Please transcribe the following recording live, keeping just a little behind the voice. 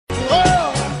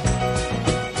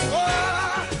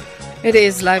It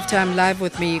is Lifetime Live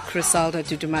with me, Crisalda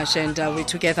Dudumash, and we're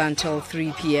together until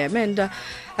 3 p.m. And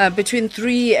between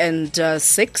 3 and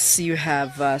 6, you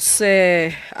have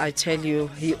Sir, I tell you,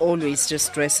 he always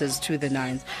just dresses to the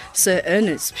nines, Sir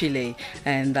Ernest Pillay,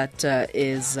 and that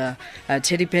is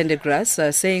Teddy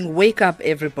Pendergrass saying, wake up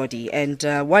everybody. And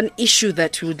one issue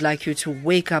that we would like you to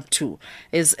wake up to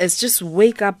is just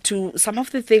wake up to some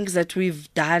of the things that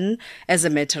we've done as a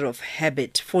matter of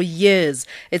habit. For years,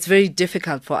 it's very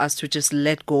difficult for us to just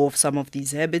let go of some of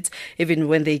these habits, even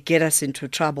when they get us into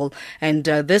trouble. And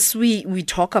this we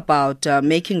talk about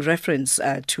making reference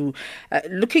to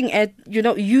looking at,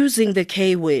 using the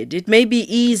K word. It may be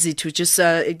easy to just,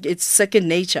 it's second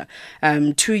nature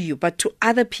to you, but to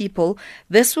other people,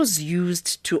 this was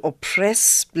used to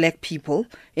oppress black people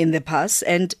in the past,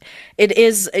 and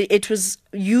it was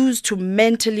used to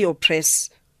mentally oppress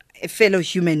a fellow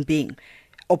human being,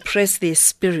 oppress their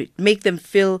spirit, make them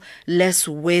feel less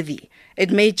worthy. It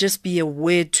may just be a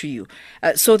word to you.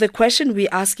 So the question we're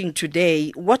asking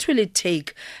today, what will it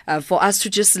take for us to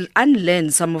just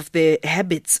unlearn some of the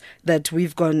habits that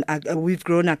we've grown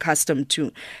accustomed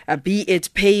to, be it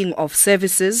paying of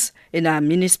services in our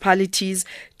municipalities,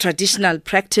 traditional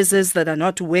practices that are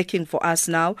not working for us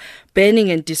now, burning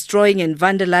and destroying and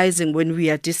vandalizing when we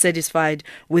are dissatisfied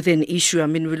with an issue. I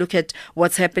mean, we look at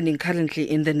what's happening currently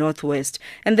in the Northwest,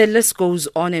 and the list goes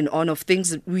on and on of things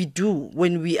that we do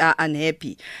when we are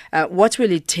unhappy. What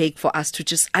will it take for us to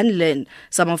just unlearn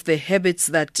some of the habits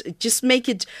that just make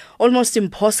it almost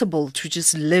impossible to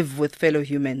just live with fellow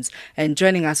humans? And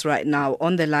joining us right now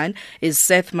on the line is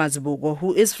Seth Mazibuko,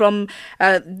 who is from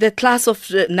the class of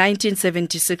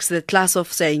 1976, the class of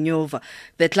Sainova,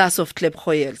 the class of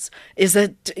Klebhoyels. Is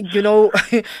that,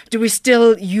 do we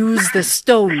still use the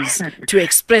stones to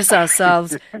express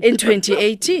ourselves in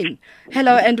 2018?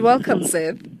 Hello and welcome,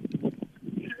 Seth.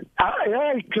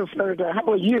 Hi, Crisalda.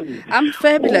 How are you? I'm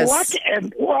fabulous.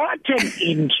 What an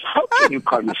intro. How can you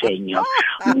call me Senor?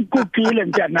 Don't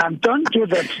do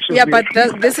that to me. But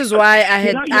this is why I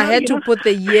had to put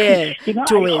the year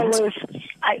to it.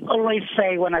 I always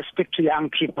say when I speak to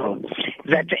young people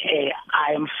that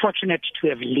I am fortunate to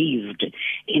have lived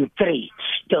in 3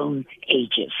 stone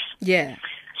ages. Yeah.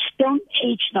 Stone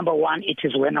age number 1, it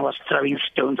is when I was throwing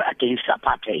stones against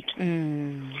apartheid.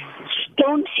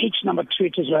 Stone age number 2,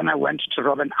 it is when I went to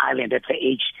Robben Island at the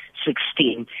age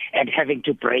 16 and having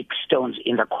to break stones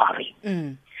in the quarry.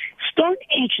 Stone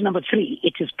age number 3,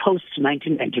 it is post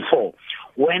 1994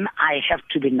 when I have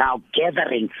to be now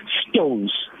gathering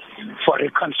stones for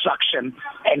reconstruction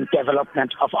and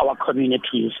development of our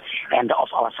communities and of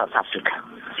our South Africa.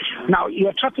 Now,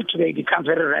 your topic today becomes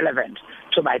very relevant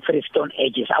to my 3 stone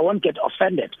ages. I won't get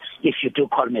offended if you do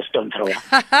call me a stone thrower.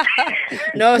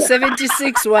 No,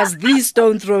 76 was the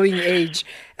stone throwing age.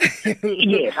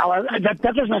 Yes,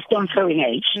 that was my stone throwing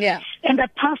age. Yeah. And I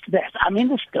passed that. I'm in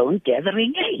the stone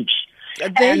gathering age.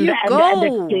 There you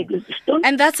go.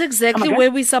 And that's exactly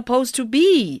where we're supposed to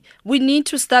be. We need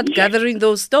to start gathering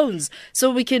those stones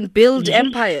so we can build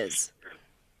empires.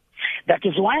 That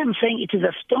is why I'm saying it is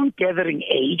a stone gathering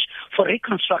age for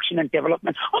reconstruction and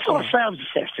development of ourselves,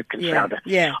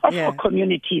 of our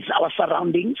communities, our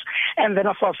surroundings, and then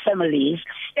of our families,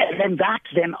 and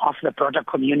then of the broader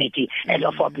community and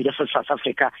of our beautiful South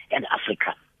Africa and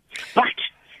Africa. But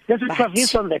there's a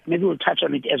provision that maybe we'll touch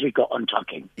on it as we go on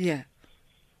talking. Yeah.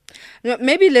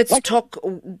 Maybe let's talk,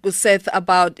 Seth,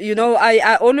 about,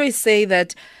 I always say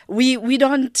that we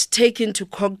don't take into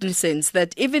cognizance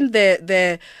that even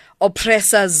the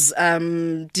oppressors'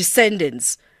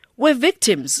 descendants were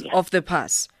victims of the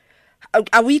past.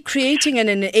 Are we creating an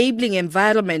enabling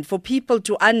environment for people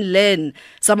to unlearn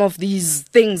some of these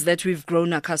things that we've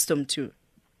grown accustomed to?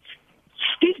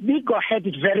 Steve Biko had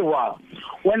it very well.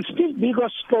 When Steve Biko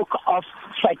spoke of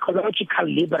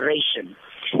psychological liberation,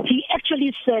 he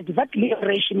actually said that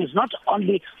liberation is not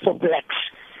only for blacks,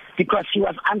 because he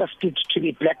was understood to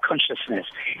be black consciousness.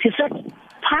 He said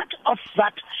part of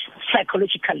that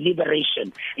psychological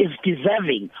liberation is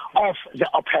deserving of the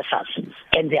oppressors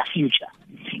and their future.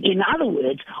 In other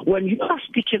words, when you are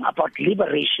speaking about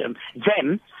liberation,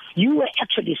 then you were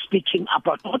actually speaking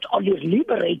about not only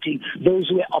liberating those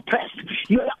who were oppressed,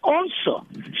 you are also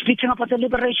speaking about the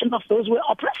liberation of those who were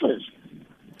oppressors.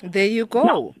 There you go.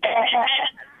 Now,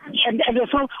 and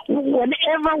so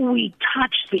whenever we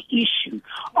touch the issue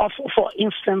of, for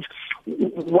instance,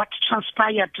 what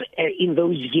transpired in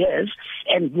those years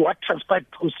and what transpired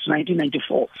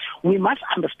post-1994, we must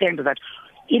understand that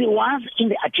it was in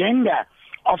the agenda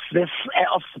of this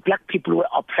of black people who were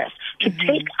oppressed to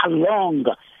take along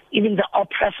even the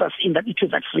oppressors into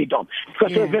that freedom,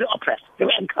 because they were very oppressed. They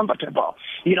were uncomfortable,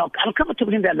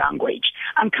 uncomfortable in their language,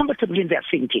 uncomfortable in their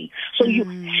thinking. So you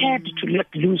had to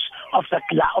let loose of that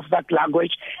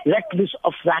language, let loose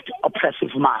of that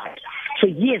oppressive mind. So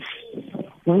yes,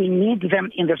 we need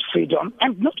them in this freedom.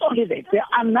 And not only that, they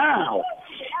are now,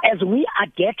 as we are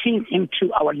getting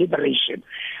into our liberation,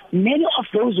 many of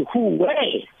those who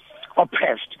were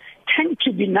oppressed tend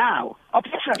to be now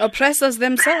oppressors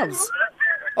themselves.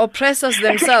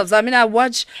 I mean, I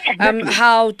watch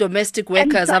how domestic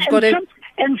workers have got it.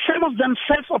 And some of them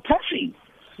self-oppressing.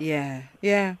 Yeah.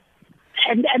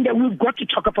 And we've got to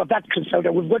talk about that,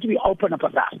 Griselda. We've got to be open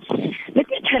about that. Let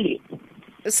me tell you.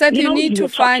 Seth, you need to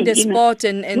find a spot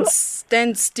and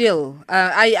stand still.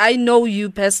 I know you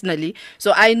personally,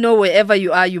 so I know wherever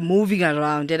you are, you're moving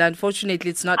around, and unfortunately,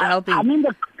 it's not helping. I'm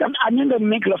in the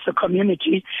middle of the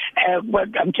community.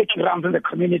 I'm taking rounds in the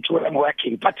community where I'm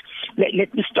working, but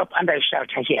let me stop under a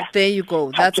shelter here. There you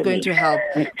go. That's going to help,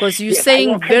 because you're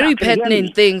saying very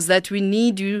pertinent things that we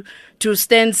need you to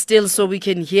stand still so we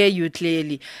can hear you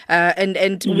clearly,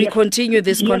 and we continue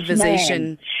this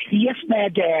conversation. Yes,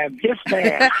 madam. Yes,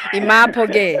 madam.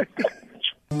 Imapoge.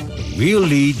 We'll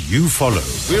lead, you follow.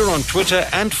 We're on Twitter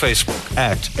and Facebook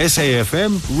at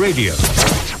SAFM Radio.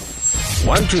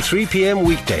 1 to 3 p.m.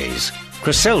 weekdays.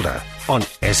 Griselda on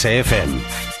SAFM.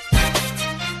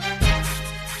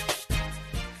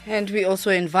 And we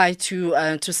also invite you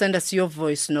to send us your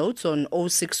voice notes on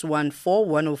 0614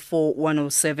 104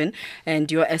 107 and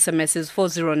your SMS is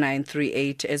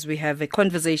 40938, as we have a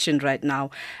conversation right now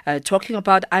talking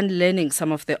about unlearning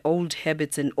some of the old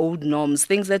habits and old norms,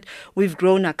 things that we've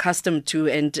grown accustomed to,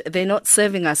 and they're not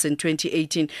serving us in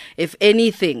 2018. If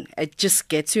anything, it just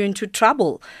gets you into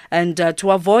trouble. And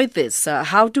to avoid this,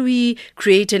 how do we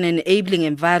create an enabling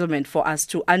environment for us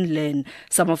to unlearn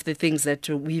some of the things that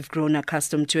we've grown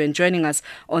accustomed to? And joining us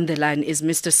on the line is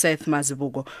Mr. Seth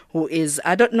Mazibuko, who is,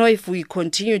 I don't know if we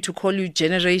continue to call you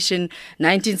Generation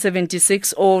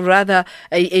 1976 or rather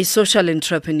a social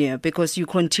entrepreneur, because you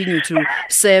continue to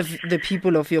serve the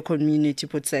people of your community,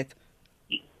 put Seth.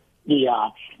 Yeah.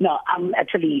 No, I'm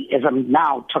actually, as I'm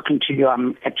now talking to you,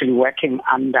 I'm actually working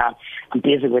and I'm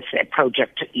busy with a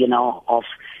project, of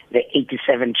the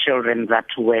 87 children that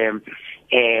were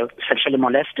sexually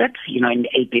molested, in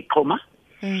a big coma.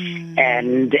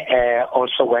 And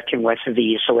also working with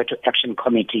the Soweto Action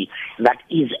Committee that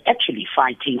is actually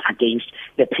fighting against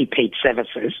the prepaid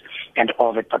services and all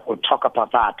of it, but we'll talk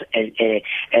about that.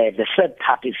 The third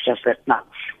part is just that now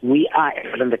we are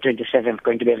on the 27th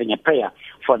going to be having a prayer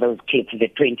for those kids, the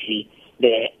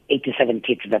 87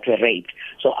 kids that were raped.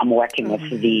 So I'm working with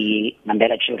the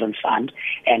Mandela Children's Fund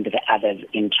and the others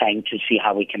in trying to see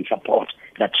how we can support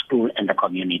that school and the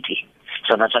community.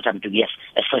 So that's what I'm doing. Yes,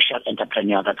 a social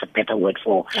entrepreneur. That's a better word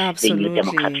for the new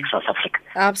democratic South Africa.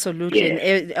 Absolutely.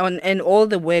 Yes. And all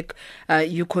the work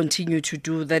you continue to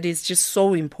do, that is just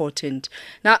so important.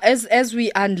 Now, as we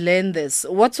unlearn this,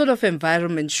 what sort of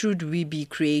environment should we be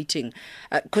creating?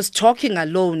 Because talking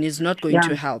alone is not going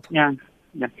to help. Yeah.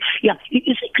 You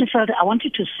see, Griselda, I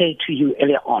wanted to say to you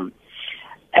earlier on,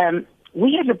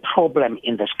 we have a problem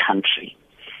in this country,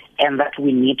 and that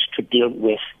we need to deal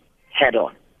with head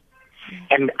on.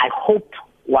 And I hope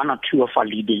one or two of our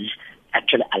leaders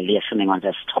actually are listening on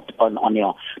this on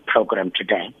your program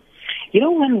today.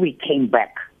 When we came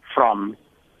back from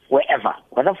wherever,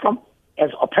 whether from as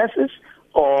oppressors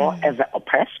or as the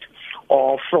oppressed,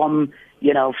 or from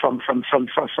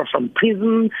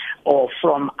prison or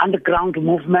from underground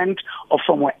movement or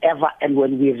from wherever, and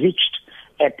when we reached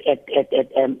at the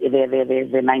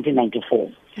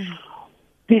 1994.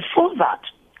 Before that,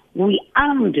 we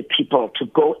armed people to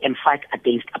go and fight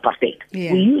against apartheid.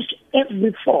 Yeah. We used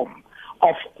every form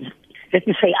of, let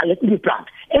me be blunt,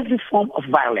 every form of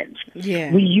violence.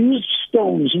 Yeah. We used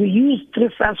stones. We used 3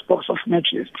 first box of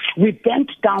matches. We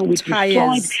bent down. We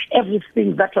destroyed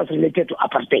everything that was related to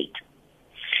apartheid.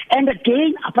 And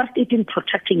again, apartheid, in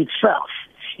protecting itself,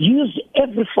 used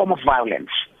every form of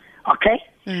violence. Okay?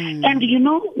 And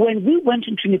when we went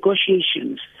into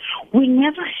negotiations, we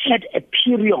never had a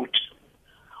period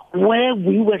where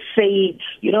we were saying,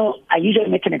 I usually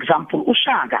make an example.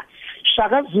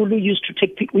 Shaka Zulu used to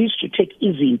take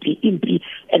Impi,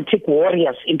 and take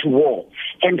warriors into war.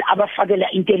 And Abafadela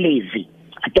Intelezi.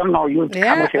 I don't know.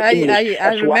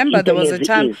 I remember there was a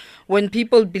time when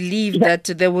people believed that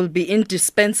they will be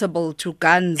indispensable to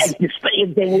guns. That is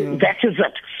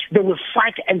it. They will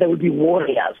fight and they will be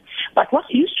warriors. But what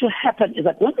used to happen is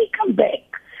that when we come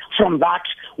back from that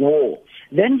war,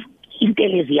 then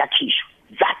Intelezi Yakishu,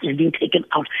 that is being taken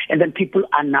out, and then people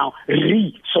are now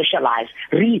re-socialized,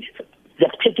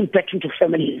 They're taken back into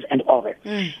families and all that.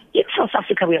 In South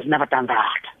Africa, we have never done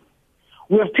that.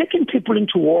 We have taken people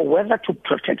into war, whether to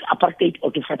protect apartheid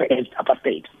or to fight against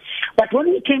apartheid. But when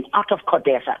we came out of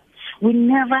CODESA, we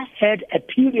never had a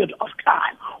period of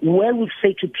time where we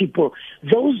say to people,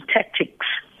 those tactics,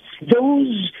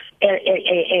 those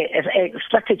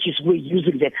strategies we're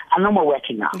using there are no more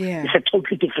working now. Yeah. It's a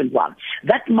totally different one.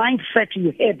 That mindset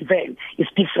you had then is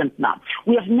different now.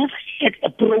 We have never had a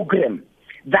program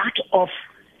that of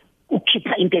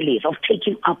Ukipha Intelligence, of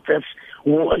taking up this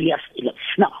warriors.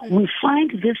 Now, we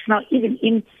find this now even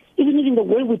in the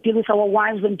way we deal with our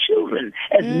wives and children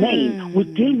as men. We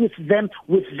deal with them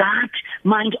with that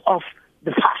mind of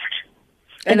the past.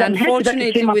 And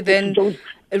unfortunately, we then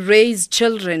raise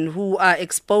children who are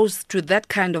exposed to that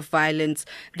kind of violence.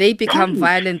 They become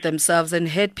violent themselves, and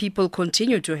hurt people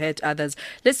continue to hurt others.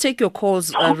 Let's take your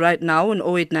calls right now on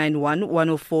 0891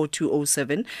 104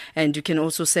 207. And you can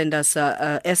also send us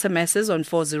SMSs on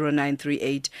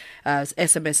 40938.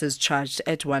 SMSs charged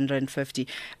at 150.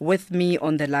 With me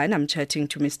on the line, I'm chatting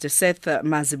to Mr. Seth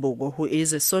Mazibuko, who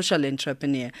is a social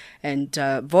entrepreneur and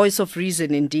voice of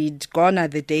reason indeed. Gone are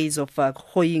the days of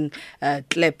hoying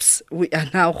clips. We are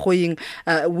now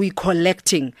we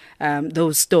collecting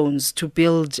those stones to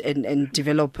build and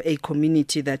develop a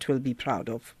community that we'll be proud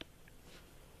of.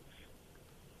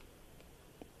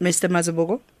 Mr.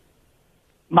 Mazibuko?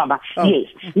 Mama, yes.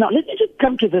 Now, let me just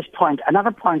come to this point. Another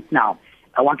point now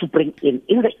I want to bring in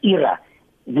the era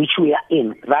which we are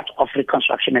in, that of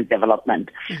reconstruction and development,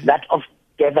 that of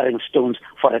gathering stones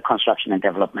for reconstruction and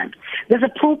development. There's a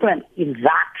problem in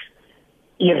that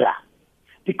era,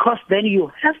 because then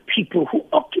you have people who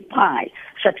occupy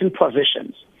certain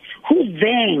positions who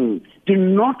then do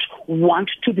not want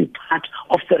to be part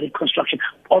of the reconstruction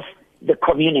of the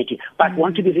community, but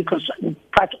want to be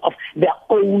part of their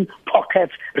own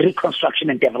pockets, reconstruction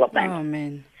and development. Oh,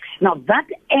 man. Now, that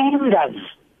angers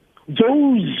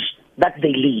those that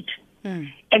they lead.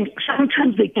 And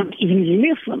sometimes they don't even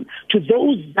listen to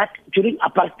those that during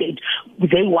apartheid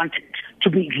they wanted to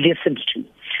be listened to.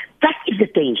 That is the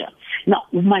danger. Now,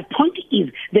 my point is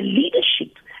the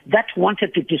leadership that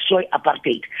wanted to destroy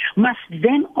apartheid must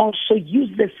then also use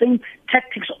the same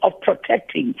tactics of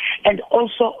protecting and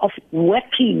also of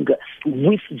working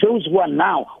with those who are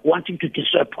now wanting to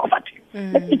destroy poverty.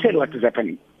 Let me tell you what is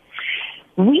happening.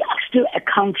 We are still a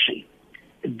country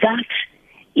that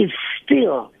is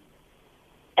still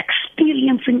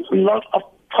experiencing a lot of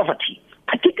poverty,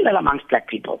 particularly amongst black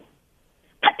people,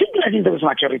 particularly those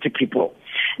majority people.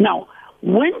 Now,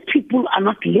 when people are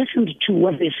not listened to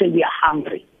when they say we are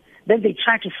hungry, then they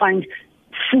try to find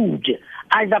food,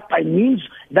 either by means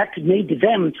that made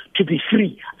them to be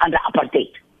free under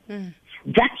apartheid.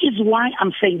 That is why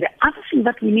I'm saying the other thing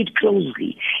that we need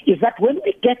closely is that when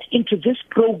we get into this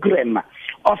program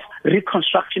of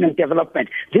reconstruction and development,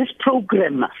 this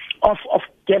program of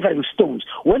gathering stones,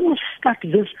 when we start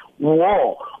this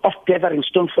war of gathering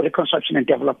stones for reconstruction and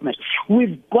development,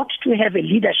 we've got to have a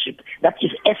leadership that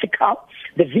is ethical,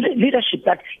 the leadership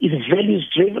that is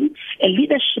values-driven, a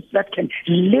leadership that can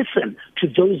listen to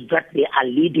those that they are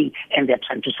leading and they're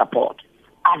trying to support.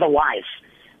 Otherwise,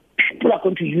 people are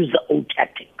going to use the old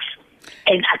tactics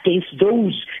and against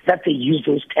those that they use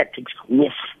those tactics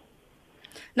with.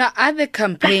 Now, are there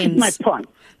campaigns? That is my point.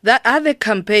 Are there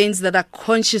campaigns that are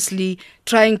consciously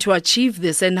trying to achieve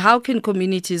this, and how can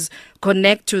communities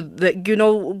connect to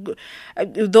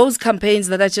those campaigns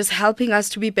that are just helping us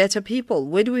to be better people?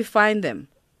 Where do we find them,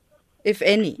 if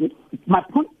any? My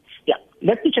point.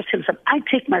 Let me just tell you something. I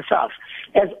take myself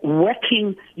as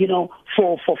working,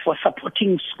 for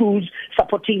supporting schools,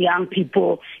 supporting young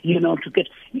people, to get.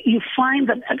 You find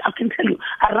that I can tell you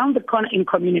around the corner in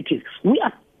communities,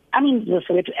 the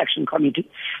Soweto Action Committee,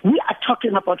 we are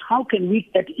talking about how can we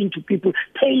get into people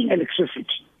paying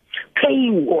electricity,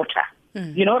 paying water,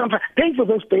 you know what I'm saying, paying for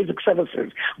those basic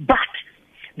services. But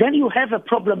then you have a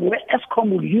problem where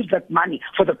ESCOM will use that money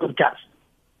for the good task.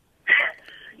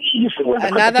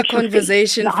 Another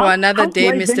conversation for another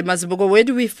day, Mr. Mazibuko. Where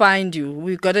do we find you?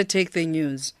 We've got to take the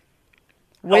news.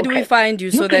 Where do we find you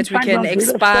so that we can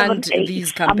expand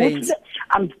these campaigns?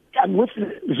 I'm with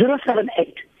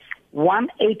 078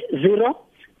 180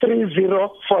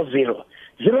 3040.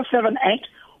 078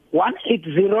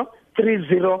 180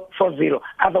 3040.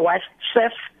 Otherwise,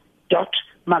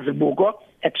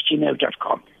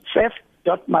 Seth.mazibuko@gmail.com.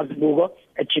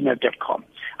 Seth.mazibuko@gmail.com.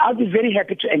 I'll be very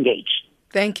happy to engage.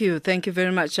 Thank you. Thank you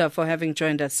very much for having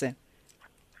joined us, sir.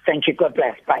 Thank you. God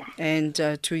bless. Bye. And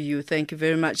to you, thank you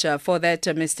very much for that,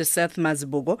 Mr. Seth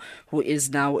Mazibuko, who is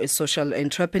now a social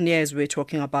entrepreneur, as we're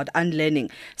talking about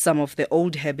unlearning some of the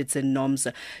old habits and norms.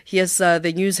 Here's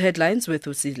the news headlines with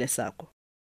Usile Sako.